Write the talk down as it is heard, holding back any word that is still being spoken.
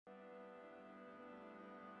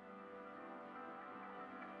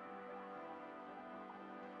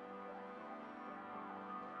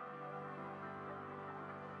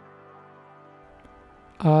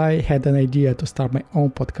I had an idea to start my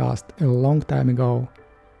own podcast a long time ago.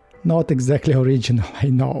 Not exactly original, I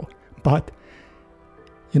know, but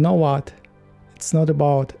you know what? It's not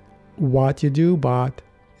about what you do, but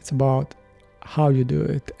it's about how you do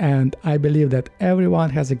it. And I believe that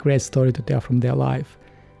everyone has a great story to tell from their life.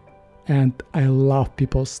 And I love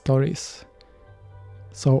people's stories.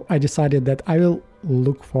 So I decided that I will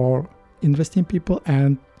look for interesting people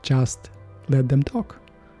and just let them talk.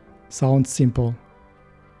 Sounds simple,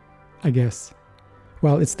 I guess.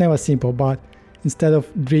 Well, it's never simple, but instead of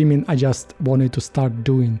dreaming, I just wanted to start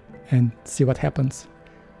doing and see what happens.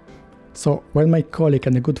 So when my colleague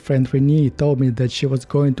and a good friend Renee told me that she was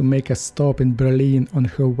going to make a stop in Berlin on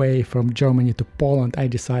her way from Germany to Poland, I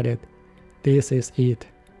decided this is it.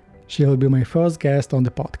 She will be my first guest on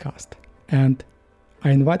the podcast. And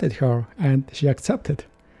I invited her and she accepted.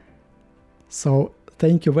 So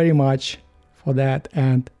thank you very much for that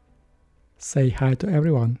and say hi to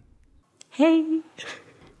everyone. Hey!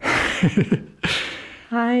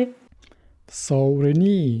 Hi. So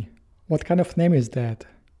Renee, what kind of name is that?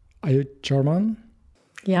 Are you German?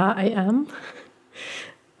 Yeah, I am.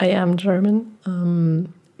 I am German.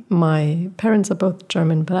 My parents are both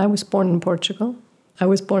German, but I was born in Portugal. I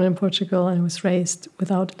was raised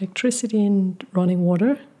without electricity and running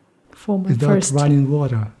water for my running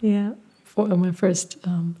water? Yeah, for my first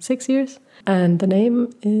 6 years. And the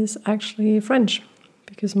name is actually French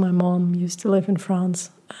because my mom used to live in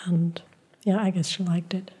France and yeah, I guess she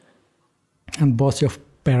liked it. And both your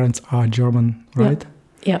parents are German, right?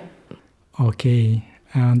 Yeah. Okay.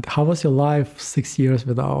 And how was your life 6 years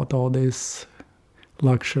without all this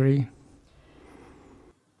luxury?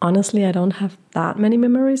 Honestly, I don't have that many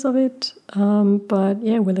memories of it. But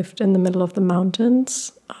yeah, we lived in the middle of the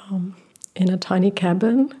mountains in a tiny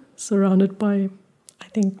cabin surrounded by, I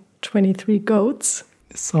think, 23 goats.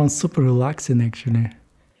 It sounds super relaxing, actually.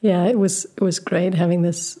 Yeah, it was great having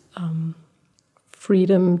this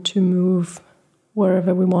freedom to move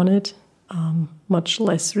wherever we wanted, much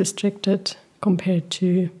less restricted compared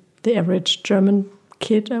to the average German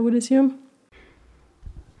kid, I would assume.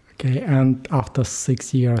 Okay, and after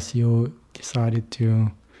 6 years, you decided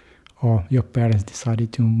to, or your parents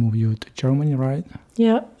decided to move you to Germany, right?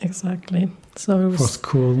 Yeah, exactly. So it was for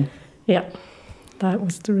school. Yeah, that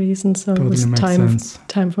was the reason. So totally it was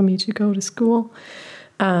time for me to go to school.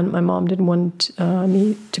 And my mom didn't want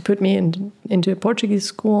me to put me into a Portuguese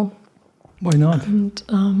school. Why not? And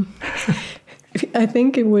I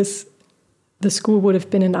think the school would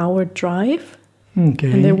have been an hour drive.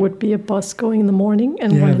 Okay. And there would be a bus going in the morning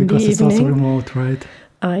and one in the evening. Yeah, because it's also remote, right?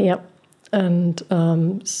 Yeah. And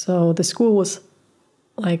so the school was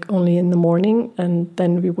like only in the morning, and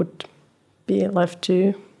then we would be left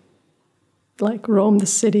to like roam the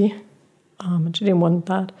city. And she didn't want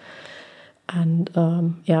that. And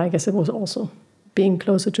I guess it was also being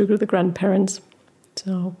closer to the grandparents.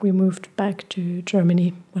 So we moved back to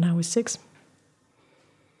Germany when I was 6.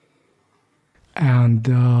 And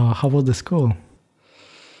how was the school?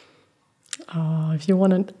 If you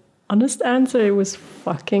want an honest answer, it was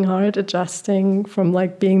fucking hard adjusting from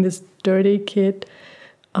like being this dirty kid,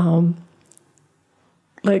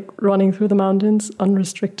 like running through the mountains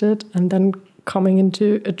unrestricted, and then coming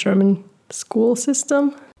into a German school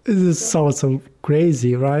system. This sounds so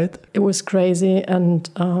crazy, right? It was crazy, and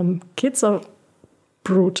kids are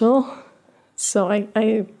brutal. So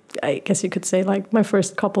I guess you could say like my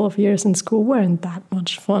first couple of years in school weren't that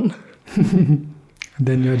much fun. And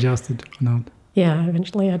then you adjusted or not? Yeah,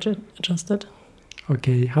 eventually I adjusted.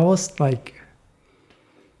 Okay, how was like?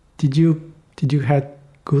 Did you had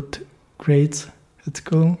good grades at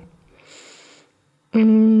school?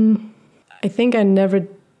 I think I never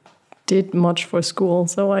did much for school,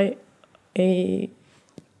 so I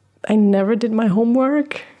never did my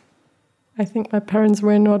homework. I think my parents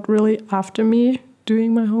were not really after me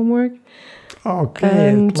doing my homework. Okay,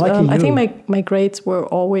 and lucky you. I think my grades were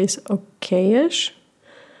always okay-ish,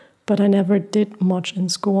 but I never did much in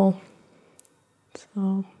school.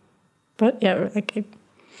 So, but yeah, like I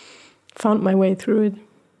found my way through it.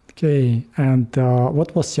 Okay, and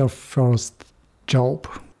what was your first job?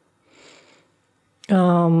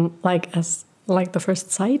 Like the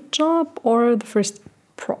first side job or the first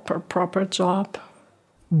proper job?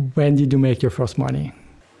 When did you make your first money?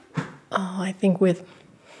 I think with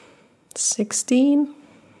 16.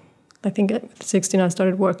 I think at 16 I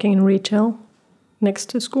started working in retail next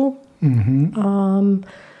to school. Mm-hmm.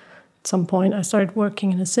 At some point I started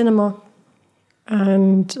working in a cinema.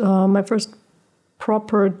 And my first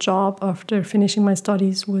proper job after finishing my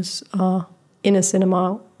studies was in a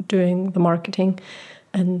cinema doing the marketing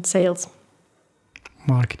and sales.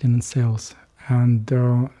 Marketing and sales.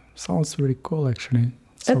 And sounds really cool, actually.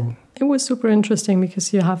 So it was super interesting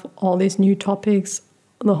because you have all these new topics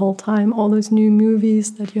the whole time, all those new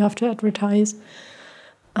movies that you have to advertise.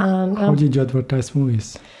 And how did you advertise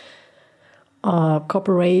movies?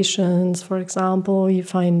 Corporations, for example, you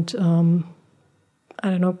find, I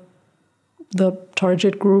don't know, the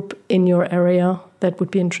target group in your area that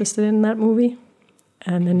would be interested in that movie.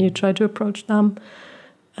 And then you try to approach them.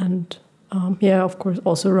 And of course,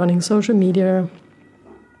 also running social media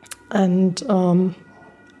and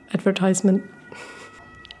advertisement.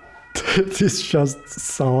 This just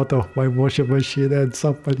sound of my washing machine and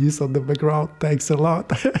somebody's on the background. Thanks a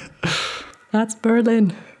lot. That's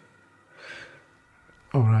Berlin.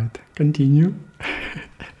 All right, continue.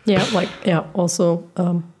 Also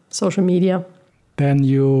social media. Then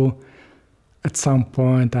you, at some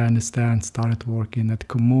point, I understand, started working at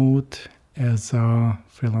Komoot as a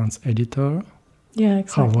freelance editor. Yeah,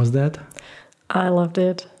 exactly. How was that? I loved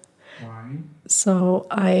it. Why? So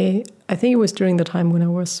I think it was during the time when I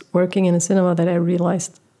was working in a cinema that I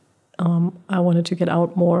realized I wanted to get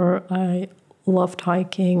out more. I loved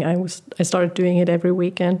hiking. I started doing it every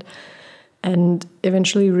weekend, and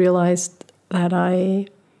eventually realized that I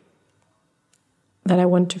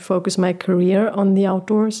want to focus my career on the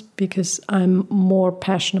outdoors because I'm more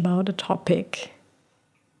passionate about a topic.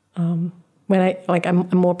 I'm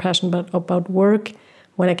more passionate about work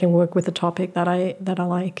when I can work with a topic that I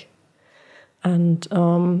like. And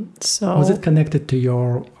so was it connected to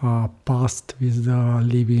your past with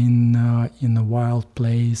living in a wild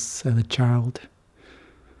place as a child?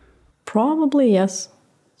 Probably yes.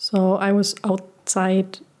 So I was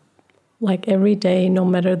outside like every day, no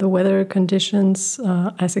matter the weather conditions,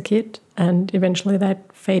 as a kid, and eventually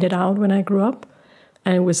that faded out when I grew up.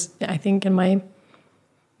 And it was, I think, in my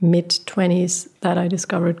mid-20s that I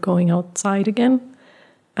discovered going outside again.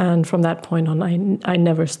 And from that point on, I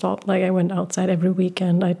never stopped. Like, I went outside every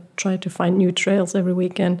weekend. I tried to find new trails every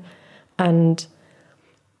weekend. And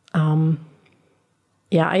I'm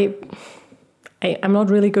not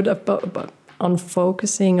really good on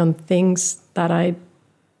focusing on things that I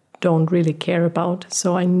don't really care about.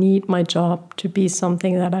 So I need my job to be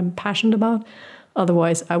something that I'm passionate about.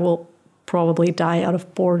 Otherwise, I will probably die out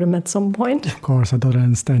of boredom at some point. Of course, I don't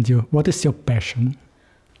understand you. What is your passion?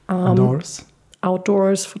 Outdoors?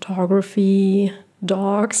 Outdoors, photography,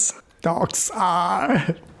 dogs. Dogs.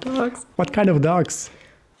 Dogs. What kind of dogs?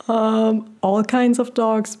 All kinds of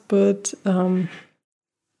dogs, but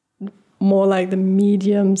more like the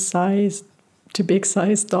medium-sized to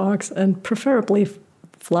big-sized dogs, and preferably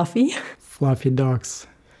fluffy. Fluffy dogs,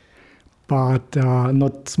 but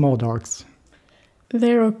not small dogs.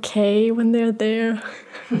 They're okay when they're there,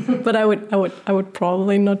 but I would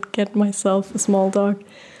probably not get myself a small dog.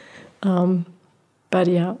 But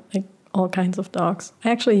yeah, like all kinds of dogs.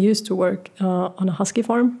 I actually used to work on a husky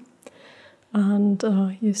farm, and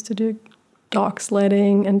used to do dog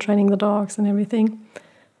sledding and training the dogs and everything.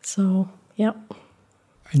 So yeah.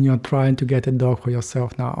 And you're trying to get a dog for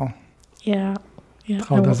yourself now. Yeah.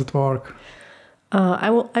 How does it work?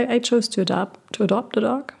 I chose to adopt a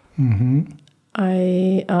dog. Mm-hmm.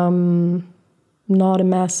 I am not a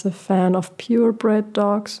massive fan of purebred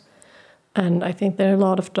dogs. And I think there are a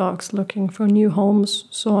lot of dogs looking for new homes.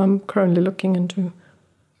 So I'm currently looking into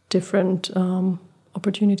different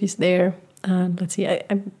opportunities there. And let's see,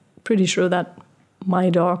 I'm pretty sure that my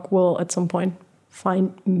dog will at some point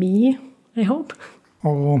find me, I hope.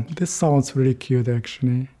 Oh, this sounds really cute,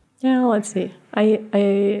 actually. Yeah, let's see.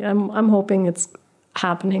 I'm hoping it's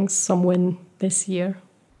happening somewhere this year.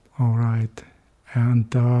 All right.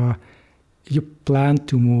 And you plan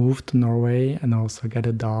to move to Norway and also get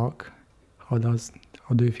a dog. How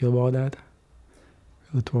do you feel about that?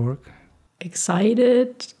 Will it work?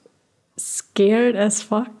 Excited, scared as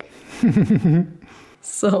fuck.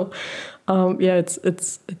 So,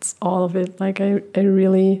 it's all of it. Like, I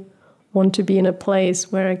really want to be in a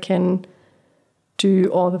place where I can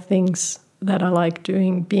do all the things that I like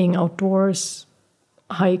doing, being outdoors,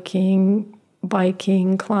 hiking,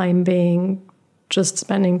 biking, climbing, just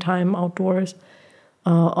spending time outdoors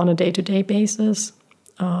on a day-to-day basis.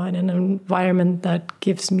 In an environment that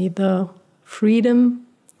gives me the freedom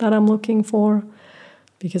that I'm looking for.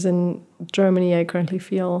 Because in Germany, I currently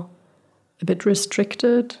feel a bit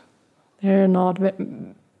restricted. There are not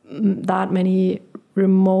that many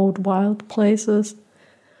remote wild places.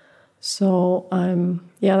 So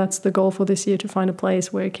that's the goal for this year, to find a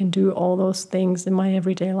place where I can do all those things in my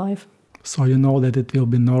everyday life. So you know that it will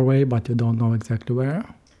be Norway, but you don't know exactly where?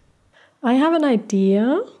 I have an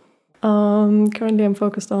idea. Currently I'm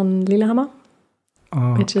focused on Lillehammer,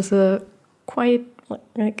 which is a quite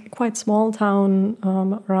like a quite small town,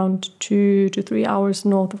 around 2 to 3 hours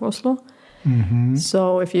north of Oslo. Mm-hmm.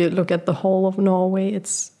 So if you look at the whole of Norway,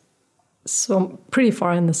 it's so pretty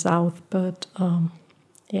far in the south, but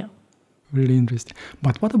yeah. Really interesting.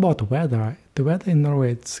 But what about the weather? The weather in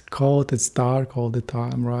Norway, it's cold, it's dark all the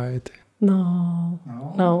time, right? No,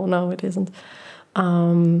 it isn't.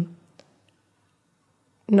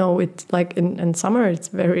 No, it's like in summer,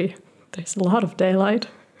 there's a lot of daylight,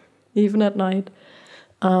 even at night.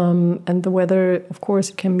 And the weather, of course,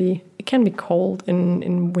 it can be cold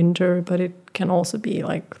in winter, but it can also be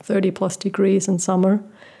like 30 plus degrees in summer.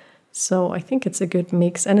 So I think it's a good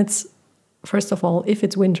mix. And it's, first of all, if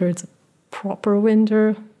it's winter, it's a proper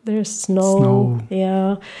winter. There's snow.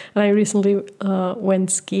 Yeah. And I recently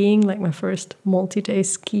went skiing, like my first multi-day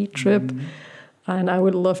ski trip. Mm-hmm. And I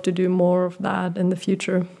would love to do more of that in the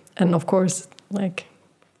future. And of course, like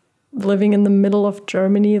living in the middle of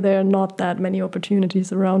Germany, there are not that many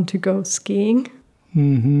opportunities around to go skiing.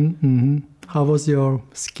 Mm-hmm, mm-hmm. How was your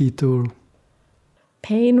ski tour?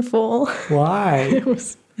 Painful. Why? It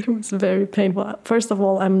was very painful. First of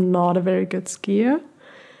all, I'm not a very good skier.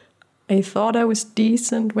 I thought I was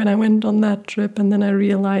decent when I went on that trip, and then I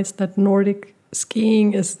realized that Nordic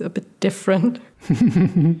skiing is a bit different.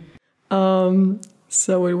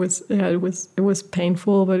 So it was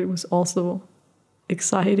painful, but it was also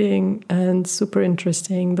exciting and super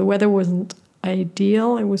interesting. The weather wasn't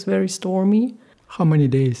ideal. It was very stormy. How many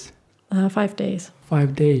days? 5 days.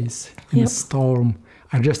 5 days in a storm.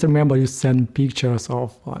 I just remember you sent pictures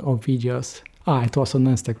of videos. It was on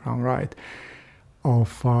Instagram, right?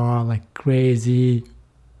 Of like crazy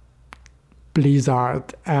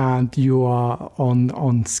blizzard, and you are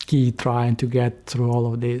on ski trying to get through all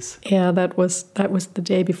of this. Yeah, that was the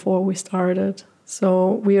day before we started.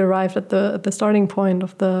 So we arrived at the starting point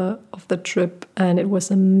of the trip, and it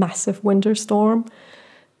was a massive winter storm,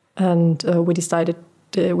 and we decided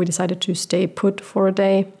to stay put for a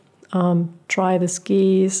day, try the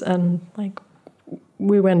skis, and like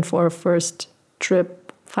we went for a first trip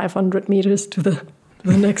 500 meters to the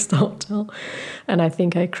next hotel, and I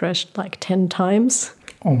think I crashed like 10 times.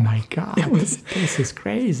 Oh my God, this is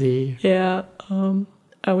crazy. Yeah,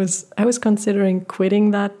 I was considering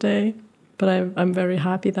quitting that day, but I'm very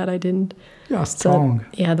happy that I didn't. You're strong. So,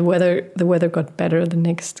 yeah, the weather got better the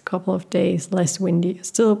next couple of days, less windy,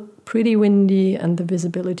 still pretty windy, and the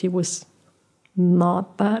visibility was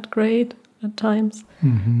not that great at times.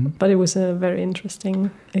 Mm-hmm. But it was a very interesting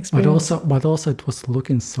experience. But also it was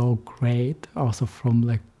looking so great, also from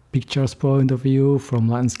like pictures point of view, from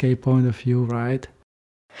landscape point of view, right?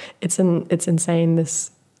 It's insane,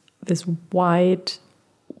 this wide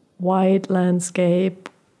landscape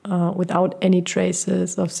without any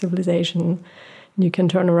traces of civilization. You can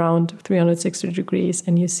turn around 360 degrees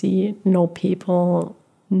and you see no people,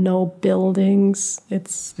 no buildings.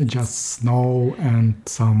 It's just snow and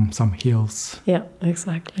some hills. Yeah,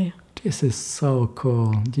 exactly. This is so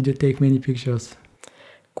cool. Did you take many pictures?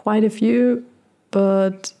 Quite a few,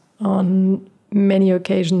 but on many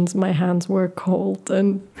occasions my hands were cold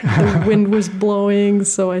and the wind was blowing,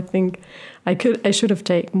 so I think I should have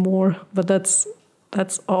taken more, but that's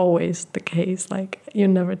always the case. Like, you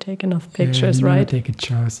never take enough pictures, right? Never take a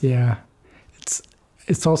chance. Yeah,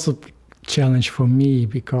 it's also challenge for me,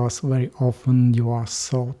 because very often you are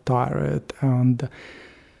so tired and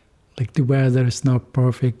like the weather is not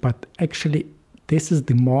perfect, but actually this is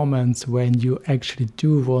the moments when you actually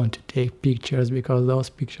do want to take pictures, because those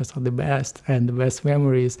pictures are the best and the best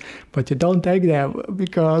memories, but you don't take them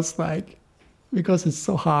because it's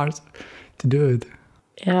so hard to do it.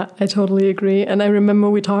 Yeah, I totally agree. And I remember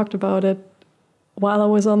we talked about it while I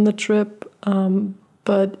was on the trip,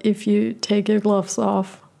 but if you take your gloves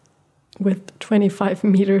off with 25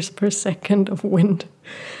 meters per second of wind,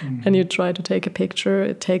 mm-hmm. and you try to take a picture,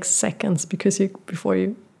 it takes seconds before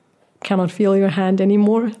you cannot feel your hand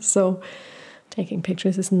anymore. So taking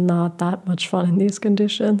pictures is not that much fun in these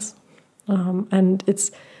conditions. And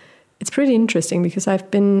it's pretty interesting, because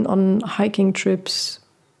I've been on hiking trips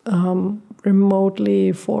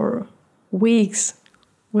remotely for weeks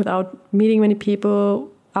without meeting many people,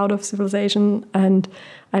 out of civilization, and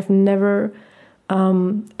I've never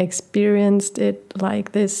experienced it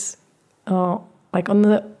like this. Like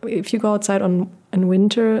if you go outside in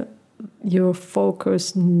winter, your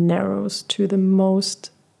focus narrows to the most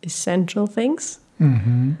essential things.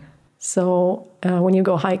 Mm-hmm. So when you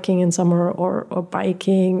go hiking in summer or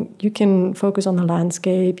biking, you can focus on the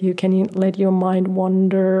landscape. You can let your mind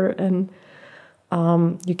wander, and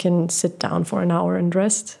you can sit down for an hour and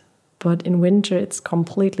rest. But in winter, it's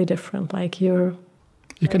completely different. Like you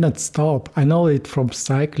cannot stop. I know it from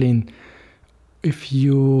cycling. if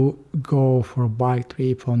you go for a bike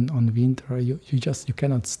trip on winter, you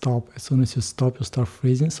cannot stop. As soon as you stop, you start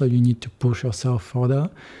freezing. So you need to push yourself further,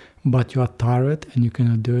 but you are tired and you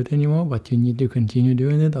cannot do it anymore. But you need to continue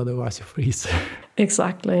doing it, otherwise you freeze.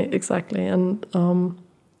 Exactly. And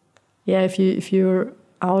if you're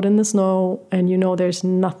out in the snow and you know there's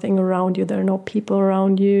nothing around you, there are no people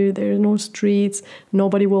around you, there are no streets,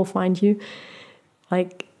 nobody will find you.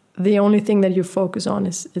 Like, the only thing that you focus on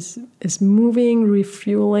is moving,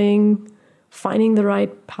 refueling, finding the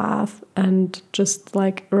right path, and just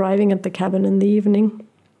like arriving at the cabin in the evening.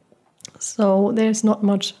 So there's not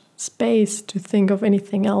much space to think of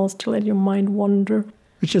anything else, to let your mind wander.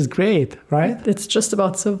 Which is great, right? It's just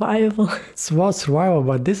about survival. It's about survival,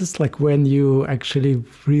 but this is like when you actually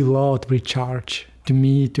reload, recharge. To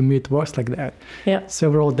me, it works like that. Yeah.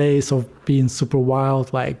 Several days of being super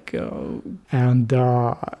wild, and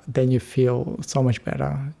then you feel so much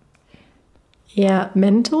better. Yeah,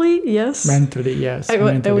 mentally, yes. Mentally, yes. I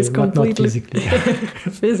was completely not physically.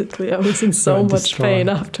 Physically, I was in so much pain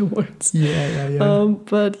afterwards. Yeah.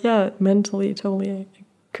 But yeah, mentally, totally, I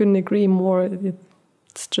couldn't agree more.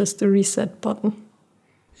 It's just a reset button.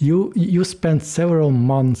 You spent several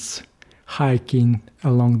months hiking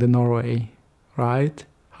along the Norway, right?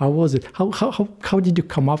 How was it? How did you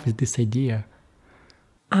come up with this idea?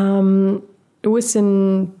 It was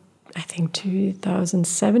in, I think,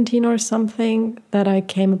 2017 or something that I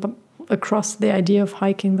came across the idea of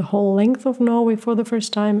hiking the whole length of Norway for the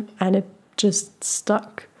first time, and it just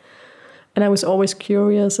stuck. And I was always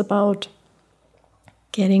curious about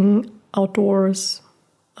getting outdoors,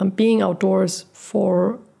 being outdoors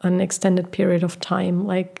for an extended period of time,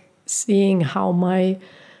 like seeing how my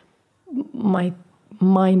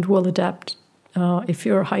mind will adapt. If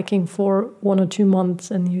you're hiking for 1 or 2 months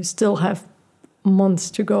and you still have months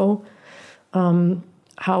to go,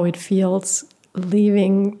 how it feels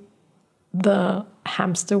leaving the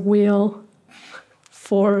hamster wheel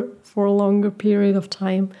for a longer period of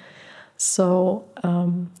time. So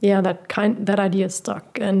that idea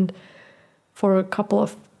stuck, and for a couple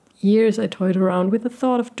of years I toyed around with the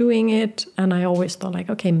thought of doing it, and I always thought, like,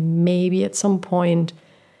 okay, maybe at some point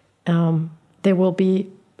there will be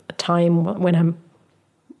a time when I'm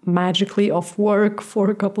magically off work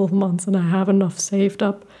for a couple of months and I have enough saved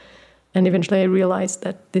up. And eventually I realized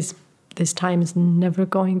that this time is never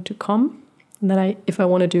going to come, and that if I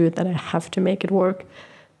want to do it, that I have to make it work.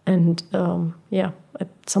 And at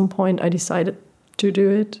some point I decided to do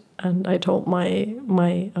it, and I told my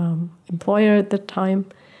employer at the time,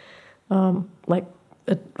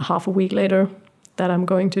 half a week later, that I'm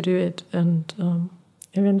going to do it. And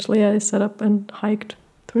eventually I set up and hiked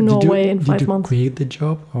through Norway in 5 months. Did you quit the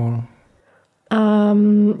job, or?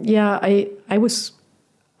 I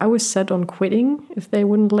was set on quitting if they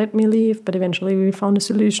wouldn't let me leave, but eventually we found a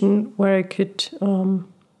solution where I could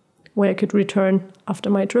return after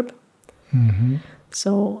my trip. Mm-hmm.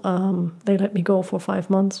 So they let me go for 5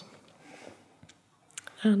 months,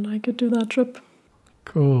 and I could do that trip.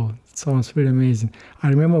 Cool. It sounds really amazing. I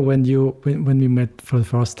remember when we met for the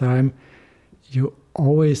first time, you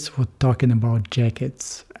always were talking about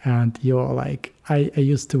jackets, and you're like, I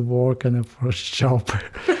used to work in a first shop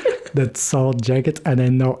that sold jackets, and I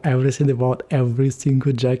know everything about every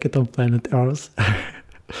single jacket on planet Earth.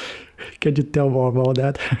 Can you tell more about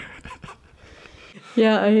that?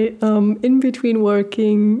 Yeah, I in between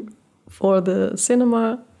working for the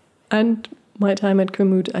cinema and my time at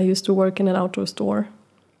Komoot, I used to work in an outdoor store,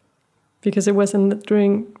 because it was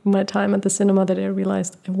during my time at the cinema that I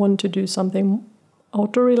realized I wanted to do something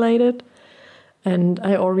outdoor related, and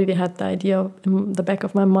I already had the idea in the back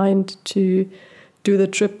of my mind to do the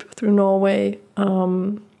trip through Norway,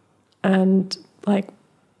 and like,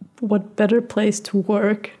 what better place to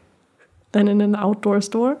work than in an outdoor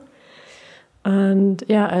store? And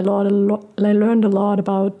yeah, I learned a lot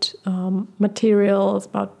about materials,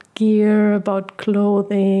 about gear, about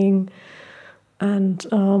clothing, and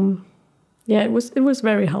it was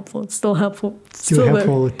very helpful. It's still helpful. Still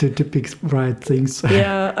helpful to pick right things.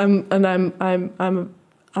 Yeah, I'm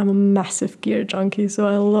a massive gear junkie, so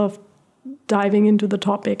I love diving into the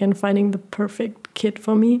topic and finding the perfect kit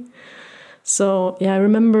for me. So yeah, I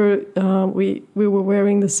remember we were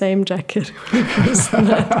wearing the same jacket when we first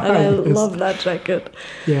met, and I love that jacket.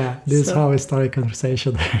 Yeah, this is how I started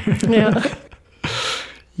conversation. Yeah.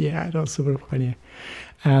 Yeah, that was super funny.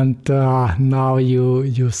 And now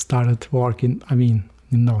you started working, I mean,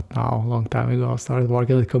 not now, a long time ago, started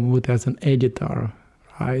working at Komoot as an editor,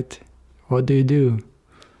 right? What do you do?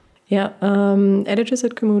 Yeah, editors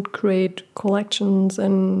at Komoot create collections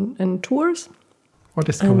and tours. What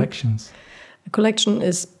is collections? A collection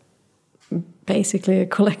is basically a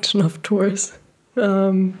collection of tours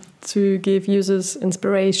to give users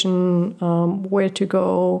inspiration, where to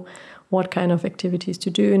go, what kind of activities to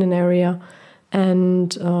do in an area.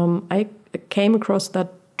 And I came across that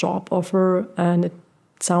job offer, and it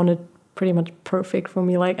sounded pretty much perfect for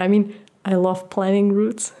me. Like, I mean, I love planning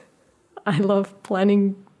routes. I love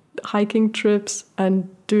planning hiking trips, and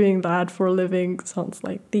doing that for a living sounds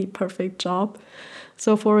like the perfect job.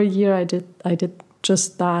 So for a year, I did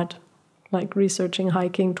just that, like researching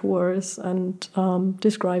hiking tours and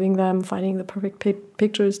describing them, finding the perfect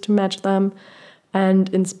pictures to match them, and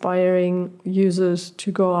inspiring users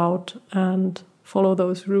to go out and follow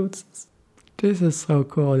those routes. This is so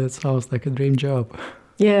cool. It sounds like a dream job.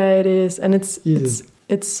 Yeah, it is. And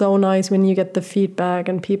it's so nice when you get the feedback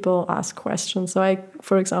and people ask questions. So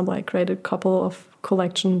for example, I created a couple of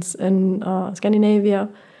collections in Scandinavia,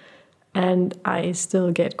 and I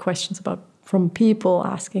still get questions from people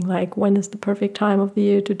asking, like, when is the perfect time of the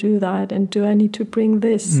year to do that? And do I need to bring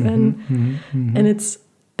this? And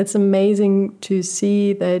it's amazing to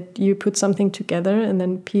see that you put something together and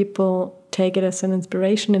then people take it as an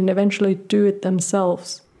inspiration and eventually do it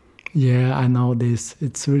themselves. Yeah, I know this.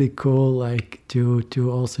 It's really cool, like to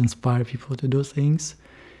also inspire people to do things,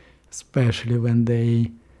 especially when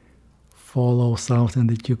they follow something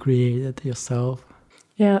that you created yourself.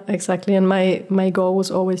 Yeah, exactly. And my goal was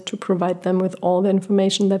always to provide them with all the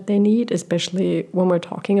information that they need, especially when we're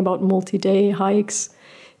talking about multi-day hikes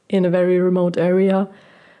in a very remote area,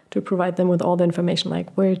 to provide them with all the information, like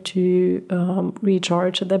where to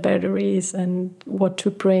recharge their batteries and what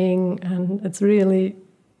to bring. And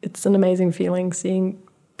it's an amazing feeling seeing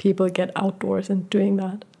people get outdoors and doing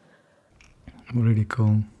that. Really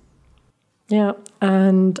cool. Yeah,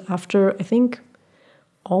 and after, I think,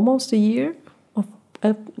 almost a year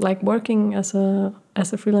of like working as a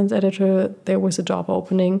freelance editor, there was a job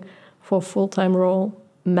opening for a full-time role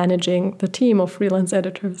managing the team of freelance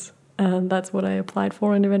editors. And that's what I applied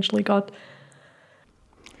for and eventually got.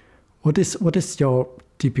 What is your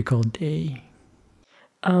typical day?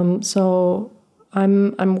 So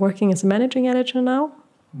I'm working as a managing editor now,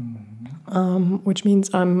 which means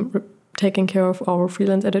I'm taking care of our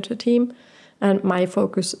freelance editor team, and my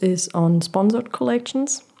focus is on sponsored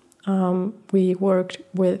collections. We worked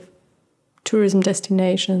with tourism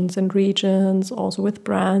destinations and regions, also with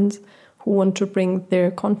brands who want to bring their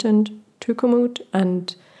content to Komoot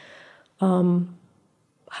and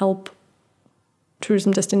help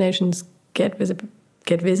tourism destinations get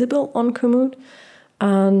visible on Komoot.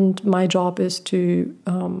 And my job is to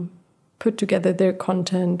put together their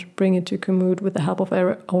content, bring it to Komoot with the help of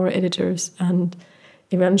our editors, and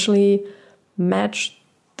eventually match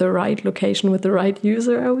the right location with the right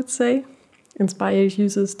user, I would say. Inspire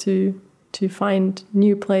users to find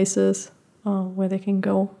new places where they can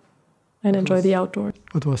go and enjoy the outdoors.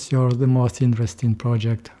 What was the most interesting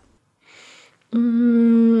project?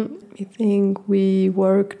 I think we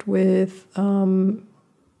worked with an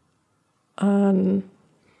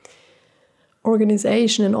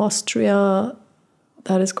organization in Austria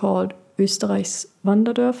that is called Österreichs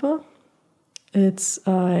Wanderdörfer. It's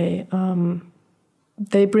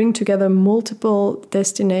they bring together multiple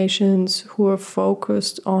destinations who are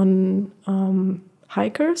focused on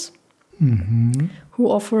hikers, who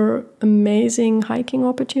offer amazing hiking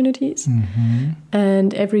opportunities.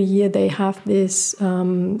 And every year they have this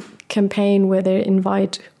campaign where they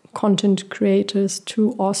invite content creators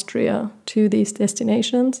to Austria, to these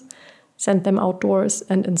destinations, send them outdoors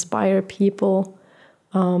and inspire people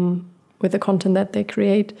with the content that they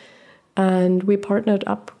create. And we partnered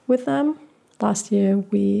up with them. Last year,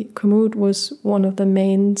 Komoot was one of the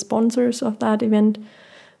main sponsors of that event.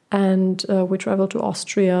 And we traveled to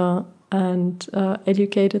Austria and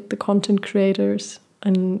educated the content creators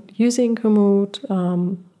and using Komoot,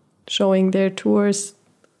 showing their tours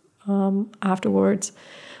afterwards,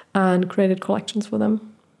 and created collections for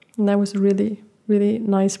them. And that was a really, really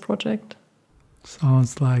nice project.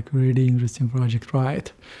 Sounds like a really interesting project,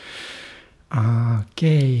 right?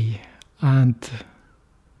 Okay. And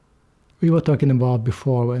we were talking about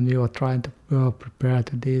before when we were trying to prepare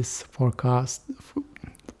to this podcast.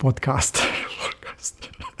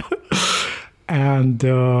 And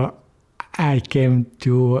I came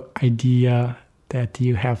to idea that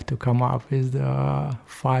you have to come up with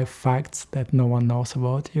 5 facts that no one knows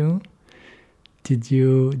about you. Did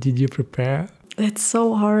you prepare? It's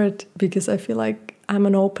so hard because I feel like I'm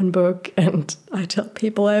an open book and I tell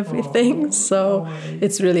people everything. So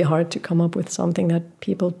it's really hard to come up with something that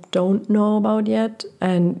people don't know about yet.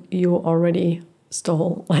 And you already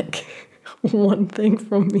stole like one thing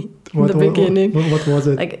from me in the beginning. What was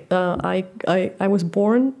it? Like I was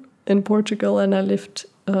born in Portugal, and I lived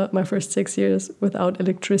my first 6 years without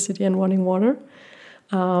electricity and running water.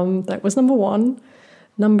 That was number one.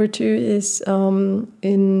 Number two is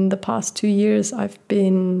in the past 2 years, I've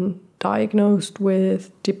been diagnosed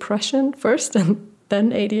with depression first and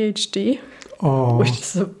then ADHD, which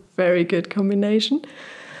is a very good combination.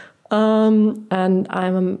 And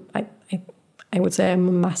I would say I'm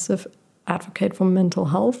a massive advocate for mental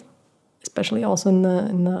health, especially also in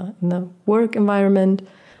the work environment,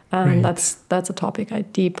 and that's a topic I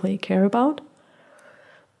deeply care about.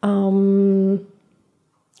 And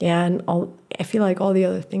I feel like all the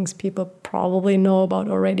other things people probably know about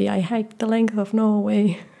already. I hiked the length of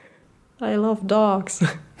Norway. I love dogs.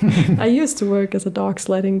 I used to work as a dog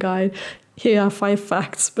sledding guide. Here are 5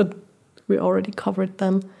 facts, but we already covered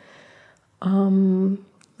them.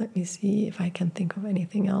 Let me see if I can think of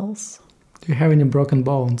anything else. Do you have any broken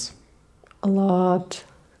bones? A lot.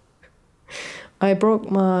 I broke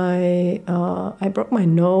my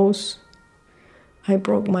nose. I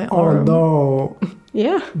broke my arm. Oh no!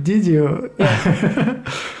 Yeah. Did you? Yeah.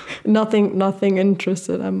 Nothing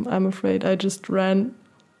interested. I'm afraid. I just ran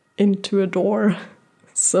into a door.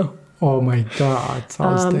 So. Oh my God!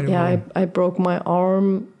 Sounds terrible. Yeah, I broke my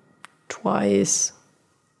arm twice,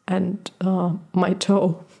 and my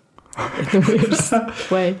toe in the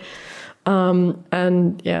weirdest way.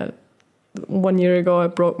 And yeah, 1 year ago I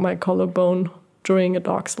broke my collarbone during a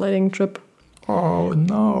dog sledding trip. Oh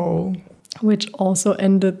no! Which also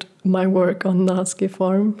ended my work on the husky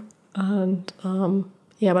farm. And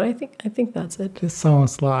yeah, but I think that's it. This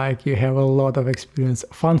sounds like you have a lot of experience.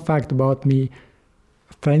 Fun fact about me: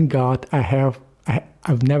 thank God I've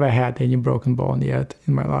never had any broken bone yet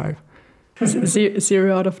in my life.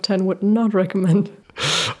 0 out of 10 would not recommend.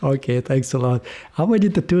 Okay, thanks a lot. How many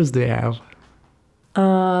tattoos do you have?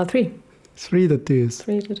 3. 3 tattoos.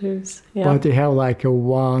 3 tattoos, yeah. But you have like a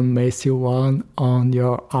one massive one on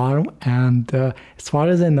your arm. And as far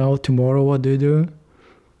as I know, tomorrow what do you do?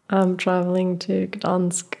 I'm traveling to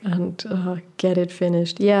Gdansk and get it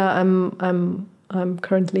finished. Yeah, I'm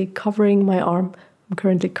currently covering my arm. I'm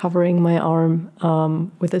currently covering my arm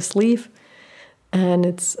with a sleeve, and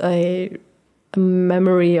it's a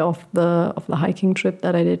memory of the hiking trip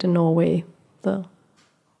that I did in Norway. A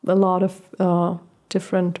lot of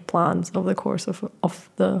different plants over the course of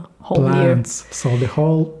the whole year. So the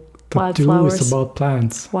whole tattoo is about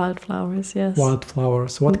plants. Wildflowers, yes.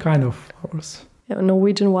 Wildflowers. What kind of flowers? Yeah,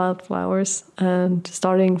 Norwegian wildflowers, and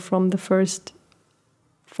starting from the first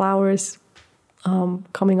flowers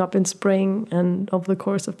coming up in spring and over the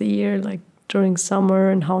course of the year, like during summer,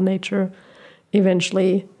 and how nature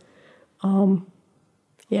eventually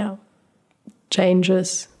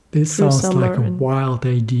changes. This sounds like a wild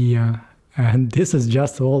idea, and this is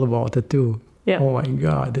just all about tattoo. Yeah. Oh my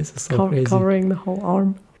God, this is so crazy. Covering the whole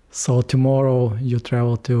arm. So tomorrow you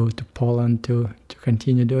travel to Poland to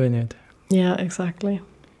continue doing it. Yeah, exactly.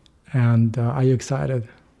 And are you excited?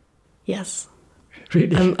 Yes.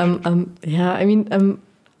 Really? I'm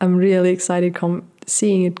really excited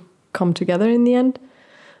seeing it come together in the end.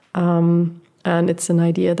 And it's an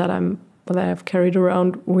idea that I've carried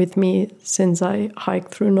around with me since I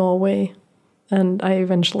hiked through Norway, and I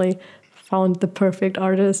eventually found the perfect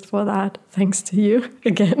artist for that, thanks to you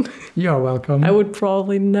again. You're welcome. I would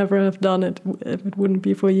probably never have done it if it wouldn't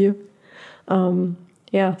be for you. So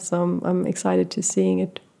I'm excited to seeing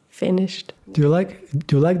it finished. Do you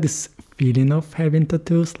like this feeling of having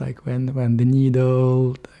tattoos, like when the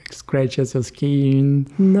needle scratches your skin?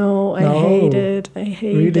 No, I hate it. I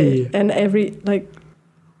hate really? it. And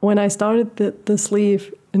when I started the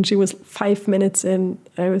sleeve and she was 5 minutes in,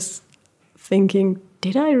 I was thinking,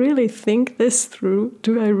 did I really think this through?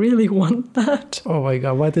 Do I really want that? Oh my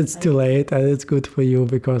God, but it's too late, and it's good for you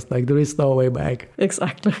because there is no way back.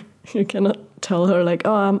 Exactly. You cannot tell her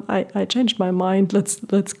I changed my mind.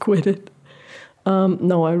 Let's quit it.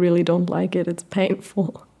 No, I really don't like it. It's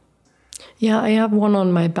painful. Yeah, I have one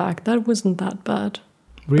on my back. That wasn't that bad.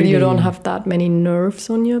 Really? But you don't have that many nerves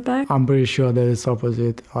on your back? I'm pretty sure that it's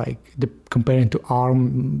opposite. Comparing to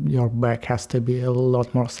arm, your back has to be a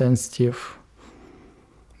lot more sensitive.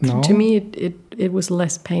 No? To me, it was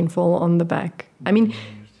less painful on the back. I mean,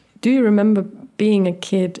 do you remember being a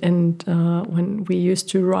kid and when we used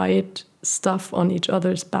to write stuff on each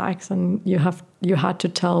other's backs, and you had to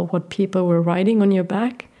tell what people were writing on your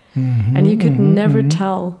back, and you could never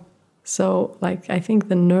tell. So I think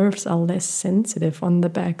the nerves are less sensitive on the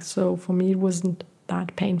back. So for me, it wasn't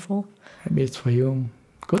that painful. Maybe it's for you.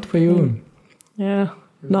 Good for you. Yeah,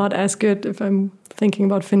 not as good if I'm thinking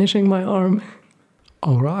about finishing my arm.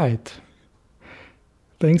 All right.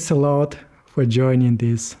 Thanks a lot for joining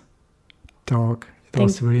this talk. It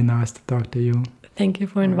was really nice to talk to you. Thank you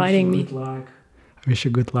for inviting me. Good luck. I wish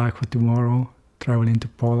you good luck for tomorrow, traveling to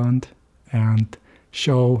Poland, and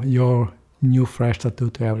show your new fresh tattoo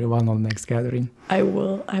to everyone on the next gathering. I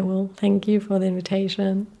will. Thank you for the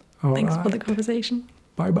invitation. Thanks for the conversation.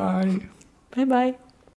 Bye-bye. Bye-bye.